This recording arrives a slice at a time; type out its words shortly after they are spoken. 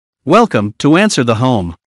Welcome to Answer the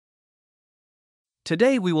Home.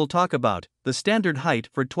 Today we will talk about the standard height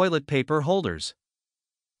for toilet paper holders.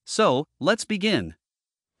 So, let's begin.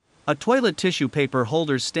 A toilet tissue paper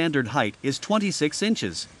holder's standard height is 26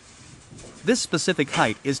 inches. This specific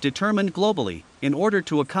height is determined globally in order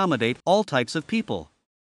to accommodate all types of people.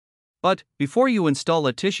 But, before you install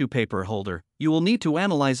a tissue paper holder, you will need to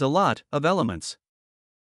analyze a lot of elements.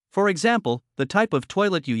 For example, the type of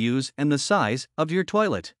toilet you use and the size of your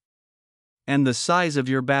toilet. And the size of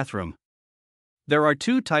your bathroom. There are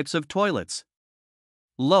two types of toilets: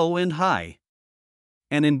 low and high.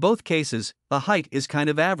 And in both cases, the height is kind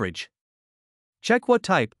of average. Check what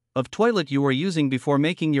type of toilet you are using before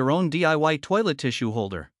making your own DIY toilet tissue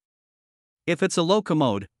holder. If it's a low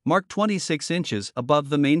commode, mark 26 inches above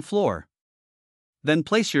the main floor. Then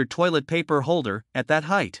place your toilet paper holder at that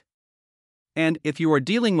height. And if you are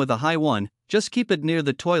dealing with a high one, just keep it near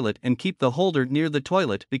the toilet and keep the holder near the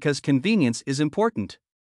toilet because convenience is important.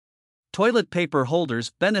 Toilet paper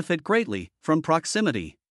holders benefit greatly from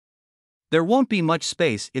proximity. There won't be much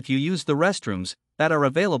space if you use the restrooms that are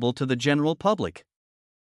available to the general public.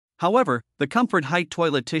 However, the comfort height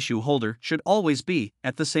toilet tissue holder should always be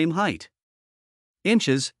at the same height.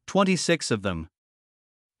 Inches, 26 of them.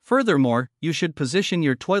 Furthermore, you should position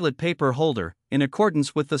your toilet paper holder in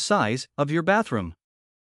accordance with the size of your bathroom.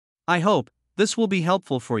 I hope this will be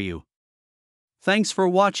helpful for you. Thanks for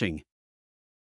watching.